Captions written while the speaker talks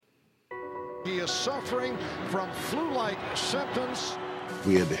He is suffering from flu-like symptoms.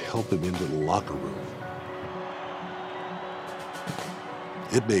 We had to help him into the locker room.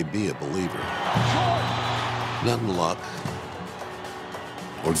 It made me a believer. Not in luck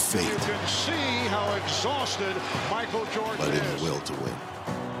or fate. You can see how exhausted Michael Jordan but in is. the will to win.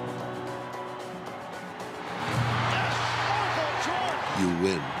 Michael Jordan. You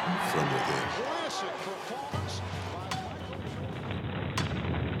win from within. Classic performance by Michael.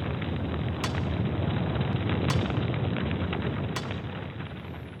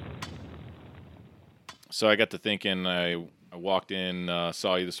 So I got to thinking, I walked in,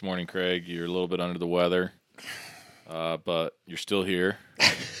 saw you this morning, Craig. You're a little bit under the weather, but you're still here.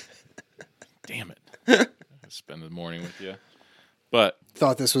 Damn it. I'll spend the morning with you. But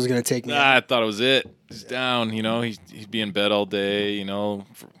Thought this was going to take me I thought it was it. He's down, he'd be in bed all day,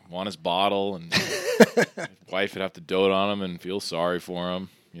 want his bottle, and his wife would have to dote on him and feel sorry for him,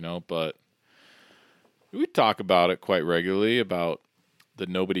 but we talk about it quite regularly about the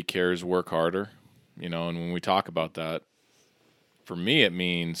nobody cares, work harder, and when we talk about that, for me it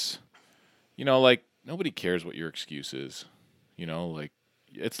means, like nobody cares what your excuse is, like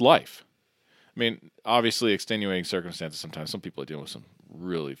it's life. I mean, obviously extenuating circumstances sometimes. Some people are dealing with some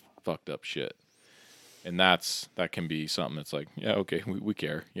really fucked up shit. And that can be something that's like, yeah, okay, we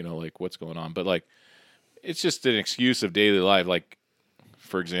care, like what's going on. But like, it's just an excuse of daily life. Like,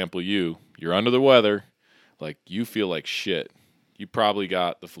 for example, you're under the weather, like you feel like shit. You probably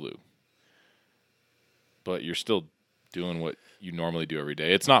got the flu. But you're still doing what you normally do every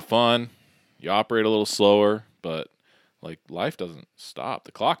day. It's not fun. You operate a little slower, but like life doesn't stop.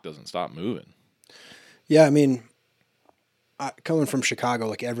 The clock doesn't stop moving. Yeah, I mean, coming from Chicago,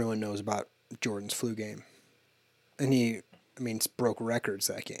 like everyone knows about Jordan's flu game. And he broke records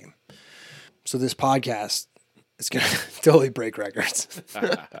that game. So this podcast is going to totally break records.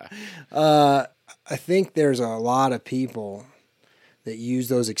 I think there's a lot of people that use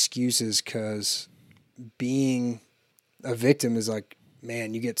those excuses because being a victim is like,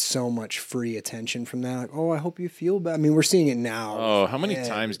 man, you get so much free attention from that. Like, oh, I hope you feel bad. I mean, we're seeing it now. Oh, how many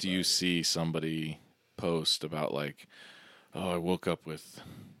times do you see somebody post about like, oh, I woke up with,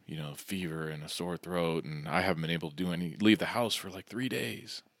 fever and a sore throat and I haven't been able to leave the house for like 3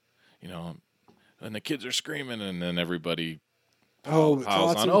 days, and the kids are screaming and then everybody piles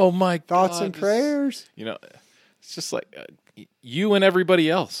on. Oh my God. Thoughts and prayers. It's just like you and everybody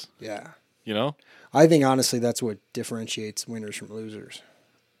else. Yeah. I think honestly that's what differentiates winners from losers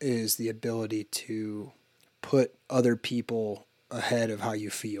is the ability to put other people ahead of how you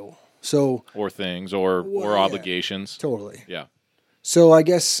feel. So or things or obligations. Totally. Yeah. So I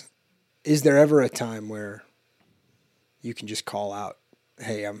guess is there ever a time where you can just call out,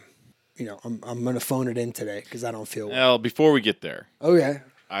 "Hey, I'm going to phone it in today because I don't feel well." Well, before we get there. Okay.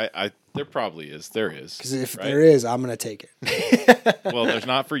 There probably is. There is. Because if right? there is, I'm going to take it. Well, there's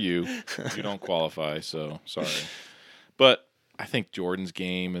not for you. You don't qualify, so sorry. But I think Jordan's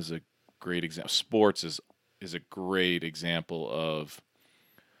game is a great example. Sports is a great example of,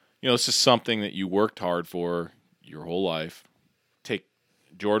 this is something that you worked hard for your whole life.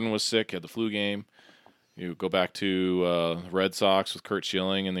 Jordan was sick, had the flu game. You go back to the Red Sox with Curt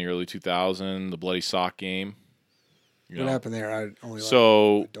Schilling in the early 2000s, the bloody sock game. What happened there? I only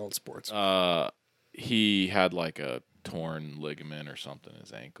like adult sports. He had like a torn ligament or something in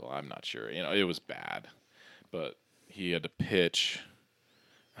his ankle. I'm not sure. It was bad, but he had to pitch.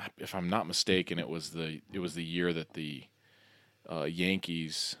 If I'm not mistaken, it was the year that the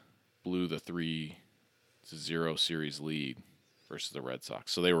Yankees blew the 3-0 series lead versus the Red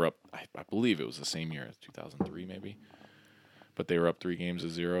Sox. So they were up. I believe it was the same year as 2003, maybe. But they were up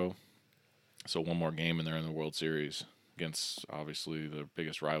 3-0. So one more game and they're in the World Series against obviously the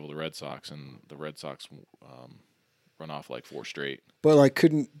biggest rival, the Red Sox, and the Red Sox run off like 4 straight. But like,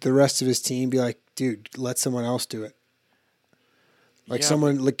 couldn't the rest of his team be like, dude, let someone else do it? Like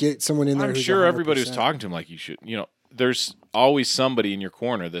get someone in there. I'm sure everybody was talking to him like you should. There's always somebody in your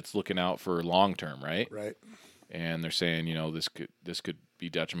corner that's looking out for long term, right? Right. And they're saying, this could be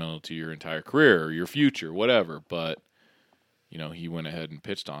detrimental to your entire career or your future, whatever. But he went ahead and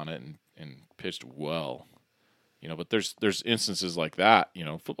pitched on it and pitched well. But there's instances like that.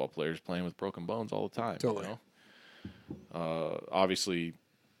 Football players playing with broken bones all the time. Totally. Obviously,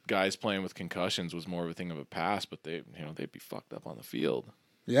 guys playing with concussions was more of a thing of a past, but they'd be fucked up on the field.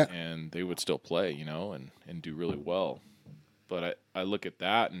 Yeah. And they would still play, and do really well. But I look at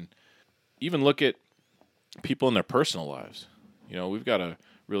that and even look at people in their personal lives. We've got a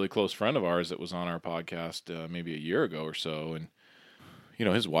really close friend of ours that was on our podcast maybe a year ago or so, and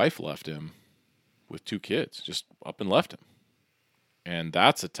his wife left him with 2 kids, just up and left him. And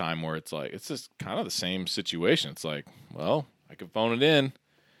that's a time where it's like, it's just kind of the same situation. It's like, well, I can phone it in,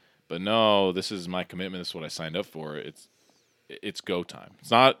 but no, this is my commitment. This is what I signed up for. It's go time.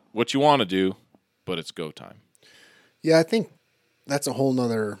 It's not what you want to do, but it's go time. Yeah, I think that's a whole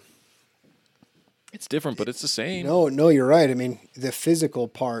nother. It's different, but it's the same. No, you're right. I mean, the physical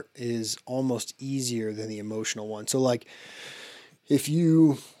part is almost easier than the emotional one. So, like, if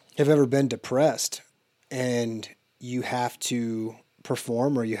you have ever been depressed and you have to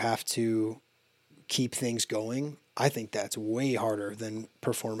perform or you have to keep things going, I think that's way harder than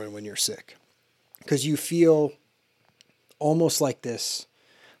performing when you're sick. Because you feel almost like this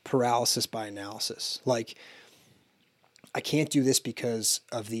paralysis by analysis. Like, I can't do this because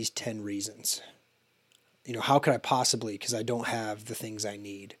of these 10 reasons. You know, how could I possibly, because I don't have the things I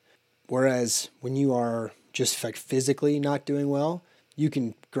need. Whereas when you are just like physically not doing well, you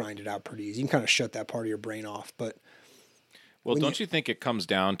can grind it out pretty easy. You can kind of shut that part of your brain off. But well, don't you think it comes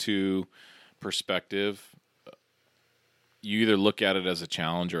down to perspective? You either look at it as a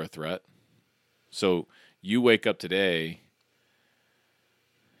challenge or a threat. So you wake up today,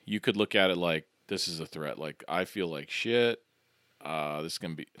 you could look at it like, this is a threat. Like, I feel like shit. This is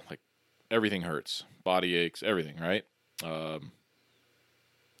going to be like, everything hurts, body aches, everything, right?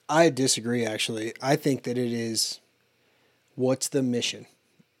 I disagree, actually. I think that it is, what's the mission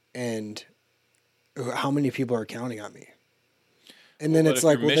and how many people are counting on me? And then it's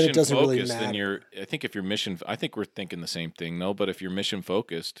like, well, then it doesn't really matter. I think if you're I think we're thinking the same thing, no, but if you're mission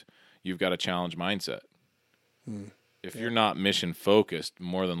focused, you've got a challenge mindset. If you're not mission focused,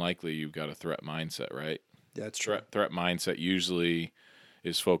 more than likely you've got a threat mindset, right? That's true. Threat mindset usually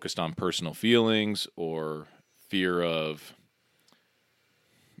is focused on personal feelings or fear of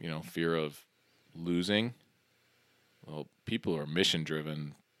losing. Well, people who are mission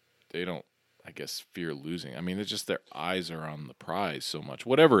driven, they don't, I guess, fear losing. I mean, it's just their eyes are on the prize so much,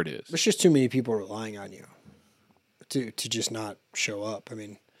 whatever it is. There's just too many people relying on you to just not show up. I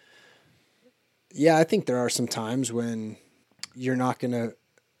mean, yeah, I think there are some times when you're not going to,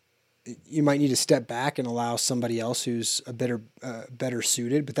 you might need to step back and allow somebody else who's a better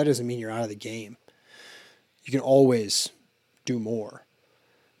suited, but that doesn't mean you're out of the game. You can always do more.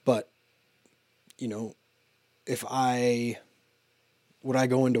 But, you know, would I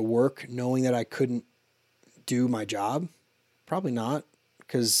go into work knowing that I couldn't do my job? Probably not.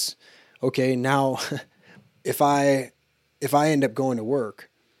 Because, okay, now if I end up going to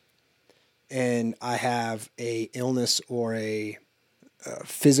work and I have a illness or a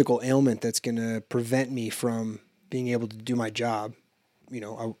physical ailment that's going to prevent me from being able to do my job, you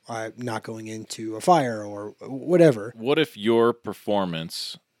know, I'm not going into a fire or whatever. What if your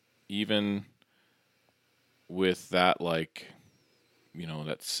performance, even with that, like, you know,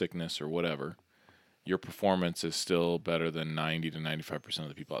 that sickness or whatever, your performance is still better than 90 to 95% of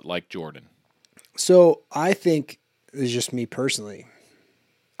the people, like Jordan? So I think it's just me personally.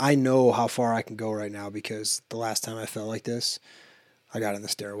 I know how far I can go right now because the last time I felt like this, I got in the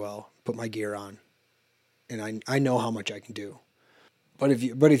stairwell, put my gear on, and I know how much I can do. But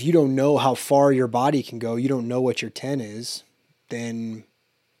if you don't know how far your body can go, you don't know what your 10 is, then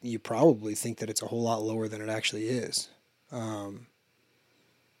you probably think that it's a whole lot lower than it actually is.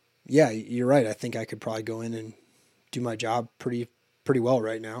 Yeah, you're right. I think I could probably go in and do my job pretty well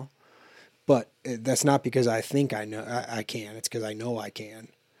right now. But that's not because I think I know I can. It's because I know I can.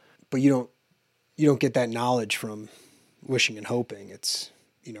 But you don't get that knowledge from wishing and hoping. It's,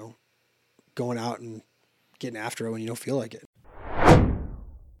 you know, going out and getting after it when you don't feel like it.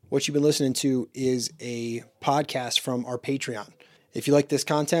 What you've been listening to is a podcast from our Patreon. If you like this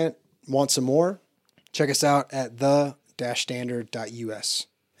content, want some more, check us out at the-standard.us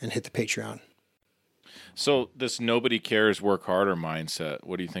and hit the Patreon. So this nobody cares, work harder mindset,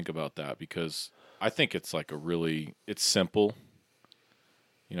 what do you think about that? Because I think it's like it's simple.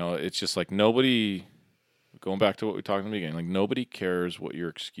 You know, it's just like nobody, going back to what we talked in the beginning, like nobody cares what your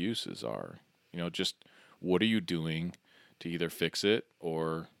excuses are. You know, just what are you doing to either fix it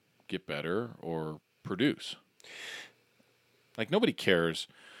or get better or produce? Like nobody cares.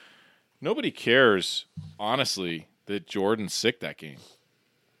 Nobody cares, honestly, that Jordan's sick that game.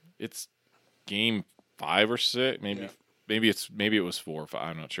 It's game 5 or 6, maybe it was 4 or 5,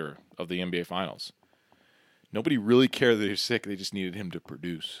 I'm not sure, of the NBA Finals. Nobody really cared that he was sick. They just needed him to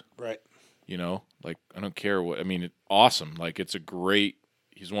produce. Right. You know, like, I don't care what, I mean, awesome. Like, it's a great,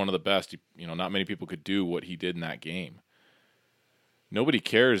 he's one of the best. You know, not many people could do what he did in that game. Nobody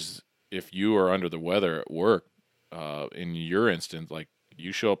cares if you are under the weather at work. In your instance, like,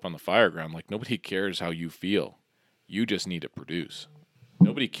 you show up on the fire ground, like, nobody cares how you feel. You just need to produce.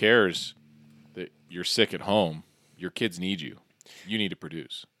 Nobody cares that you're sick at home. Your kids need you. You need to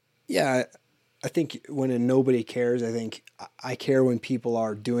produce. Yeah, I think when a nobody cares, I think I care when people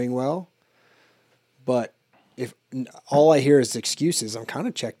are doing well. But if all I hear is excuses, I'm kind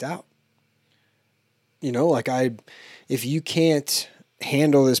of checked out. You know, like if you can't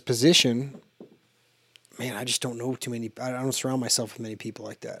handle this position, man, I just don't know too many. I don't surround myself with many people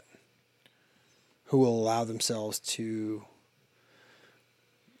like that who will allow themselves to,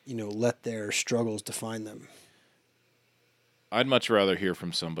 let their struggles define them. I'd much rather hear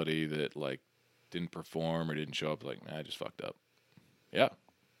from somebody that like didn't perform or didn't show up. Like, man, I just fucked up. Yeah,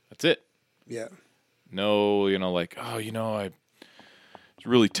 that's it. Yeah. No, like, oh, I was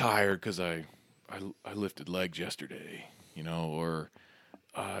really tired because I lifted legs yesterday, or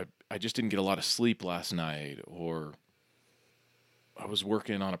I just didn't get a lot of sleep last night, or I was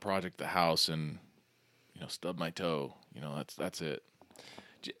working on a project at the house and, stubbed my toe. That's it.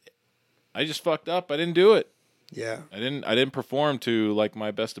 I just fucked up. I didn't do it. Yeah. I didn't perform to like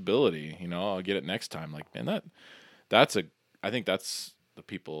my best ability. I'll get it next time. Like, man, I think that's the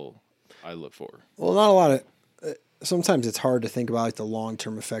people I look for. Well, not a lot of. Sometimes it's hard to think about like the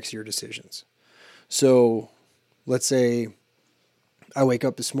long-term effects of your decisions. So, let's say I wake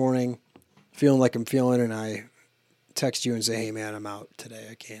up this morning, feeling like I'm feeling, and I text you and say, "Hey, man, I'm out today.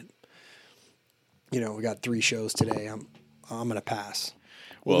 I can't. We got 3 shows today. I'm gonna pass."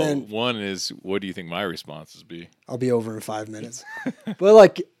 Well, then, one is, what do you think my responses be? I'll be over in 5 minutes.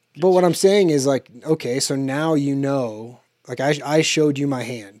 But what I'm saying is like, okay, so now like I showed you my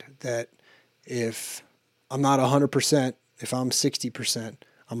hand that if I'm not 100%, if I'm 60%,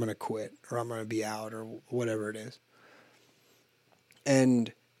 I'm going to quit or I'm going to be out or whatever it is.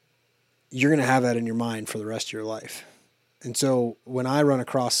 And you're going to have that in your mind for the rest of your life. And so when I run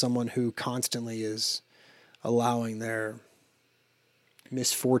across someone who constantly is allowing their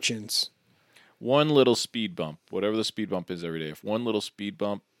misfortunes, one little speed bump, whatever the speed bump is every day, if one little speed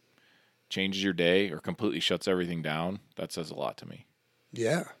bump changes your day or completely shuts everything down, that says a lot to me.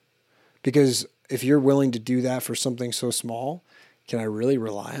 Yeah. Because if you're willing to do that for something so small, can I really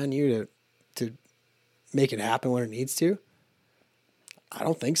rely on you to make it happen when it needs to? I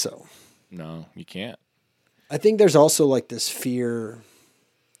don't think so. No, you can't. I think there's also like this fear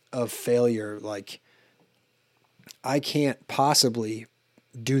of failure. Like, I can't possibly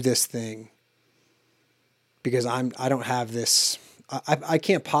do this thing because I don't have this. I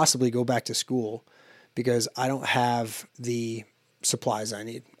can't possibly go back to school because I don't have the supplies I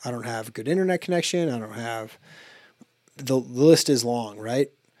need. I don't have good internet connection. I don't have the list is long,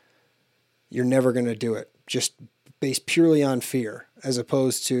 right? You're never going to do it just based purely on fear as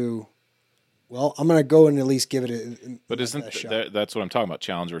opposed to, well, I'm going to go and at least give it a But isn't that's what I'm talking about,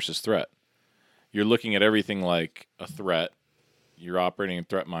 challenge versus threat. You're looking at everything like a threat. You're operating in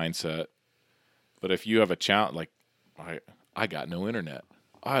threat mindset. But if you have a challenge, like I got no internet.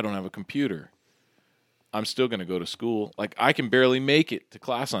 I don't have a computer. I'm still going to go to school. Like, I can barely make it to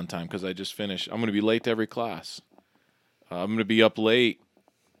class on time because I just finished. I'm going to be late to every class. I'm going to be up late,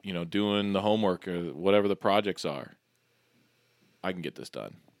 doing the homework or whatever the projects are. I can get this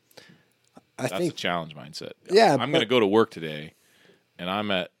done. That's a challenge mindset. Yeah. I'm going to go to work today, and I'm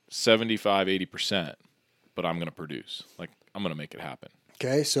at 75, 80%, but I'm going to produce. Like, I'm going to make it happen.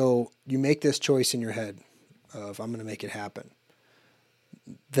 Okay, so you make this choice in your head of I'm going to make it happen.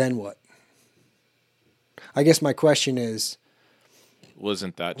 Then what? I guess my question is,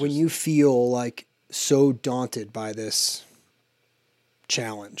 wasn't that when you feel like so daunted by this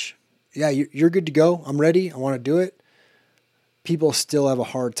challenge, yeah, you're good to go. I'm ready. I want to do it. People still have a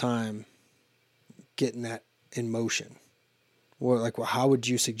hard time getting that in motion. Well, how would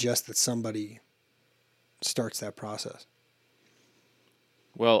you suggest that somebody starts that process?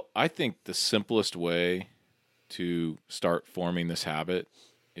 Well, I think the simplest way to start forming this habit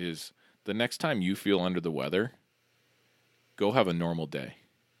is the next time you feel under the weather, go have a normal day.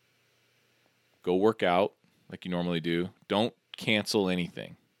 Go work out like you normally do. Don't cancel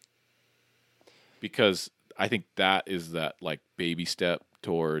anything. Because I think that is that like baby step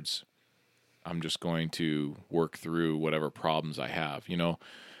towards I'm just going to work through whatever problems I have.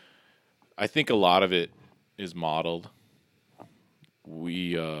 I think a lot of it is modeled.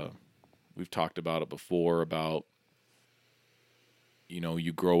 We've talked about it before about,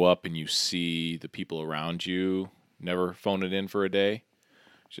 you grow up and you see the people around you never phone it in for a day.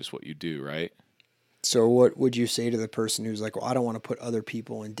 It's just what you do, right? So what would you say to the person who's like, well, I don't want to put other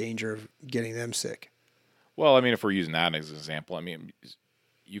people in danger of getting them sick? Well, I mean, if we're using that as an example, I mean,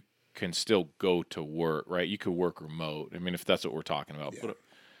 you can still go to work, right? You could work remote. I mean, if that's what we're talking about, Yeah.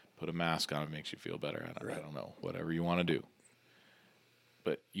 put a mask on. It makes you feel better. I don't know, whatever you want to do.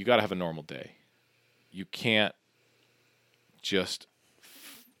 But you got to have a normal day. You can't just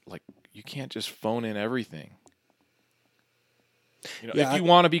like you can't just phone in everything. You know, if you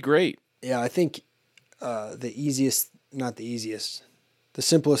want to be great. Yeah, I think the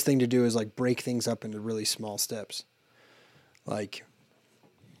simplest thing to do is like break things up into really small steps. Like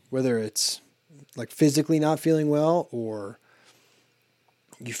whether it's like physically not feeling well or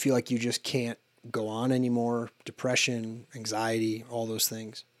you feel like you just can't go on anymore, depression, anxiety, all those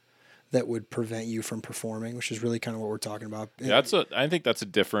things that would prevent you from performing, which is really kind of what we're talking about. I think that's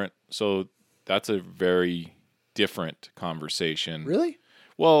a very different conversation. Really?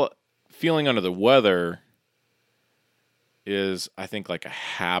 Well, feeling under the weather is, I think, like a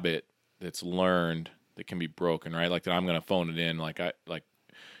habit that's learned that can be broken, right? Like that I'm going to phone it in. Like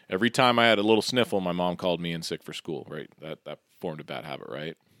every time I had a little sniffle, my mom called me in sick for school, right? That formed a bad habit,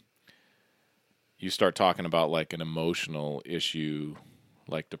 right? You start talking about like an emotional issue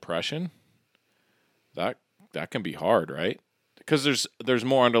like depression, that can be hard, right? Because there's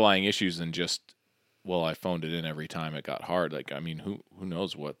more underlying issues than just, well, I phoned it in every time it got hard. Like, I mean, who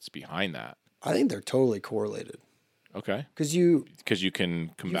knows what's behind that? I think they're totally correlated. Okay. Because you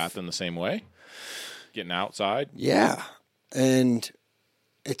can combat them the same way? Getting outside? Yeah. And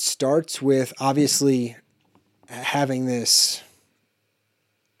it starts with obviously having this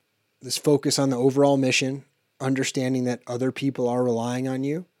focus on the overall mission, understanding that other people are relying on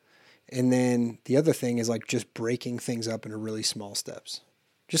you. And then the other thing is like just breaking things up into really small steps.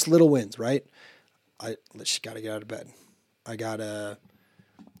 Just little wins, right? I just got to get out of bed. I got to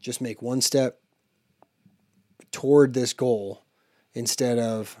just make one step toward this goal instead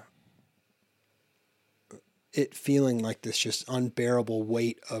of it feeling like this just unbearable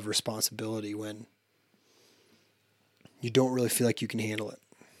weight of responsibility when you don't really feel like you can handle it,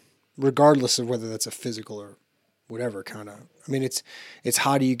 regardless of whether that's a physical or whatever kind of. I mean, it's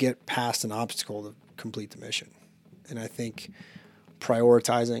how do you get past an obstacle to complete the mission? And I think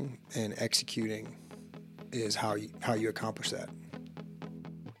prioritizing and executing is how you accomplish that.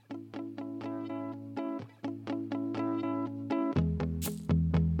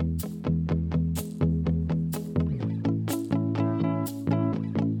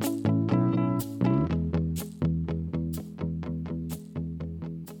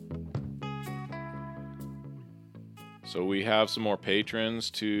 So we have some more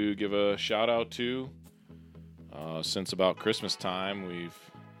patrons to give a shout out to. Since about Christmas time, we've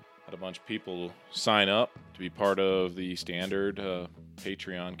had a bunch of people sign up to be part of the standard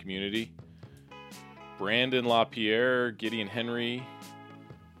Patreon community. Brandon LaPierre, Gideon Henry.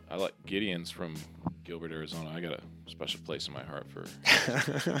 I like Gideon's from Gilbert, Arizona. I got a special place in my heart for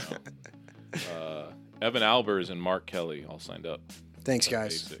Evan Albers and Mark Kelly all signed up. Thanks,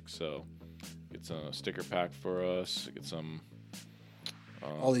 guys. Basics, so get some sticker pack for us. Get some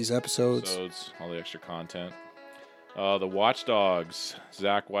all these episodes, all the extra content. The Watchdogs,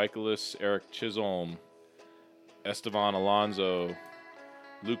 Zach Wykelis, Eric Chisholm, Estevan Alonso,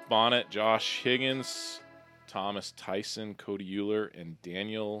 Luke Bonnet, Josh Higgins, Thomas Tyson, Cody Euler, and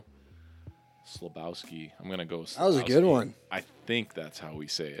Daniel Slabowski. I'm going to go with Slabowski. That was a good one. I think that's how we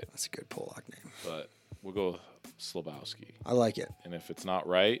say it. That's a good Polak name. But we'll go with Slabowski. I like it. And if it's not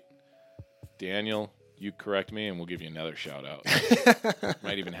right, Daniel, you correct me, and we'll give you another shout-out.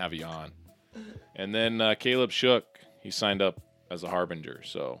 Might even have you on. And then Caleb Shook, he signed up as a Harbinger.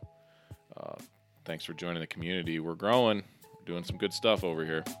 So thanks for joining the community. We're growing. We're doing some good stuff over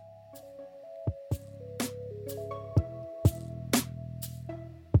here.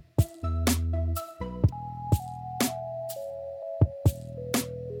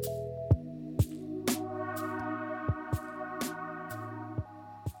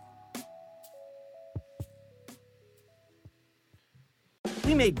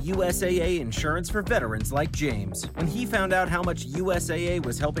 We made USAA insurance for veterans like James. When he found out how much USAA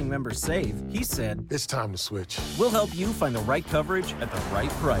was helping members save, he said, "It's time to switch." We'll help you find the right coverage at the right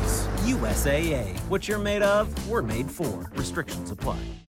price. USAA. What you're made of, we're made for. Restrictions apply.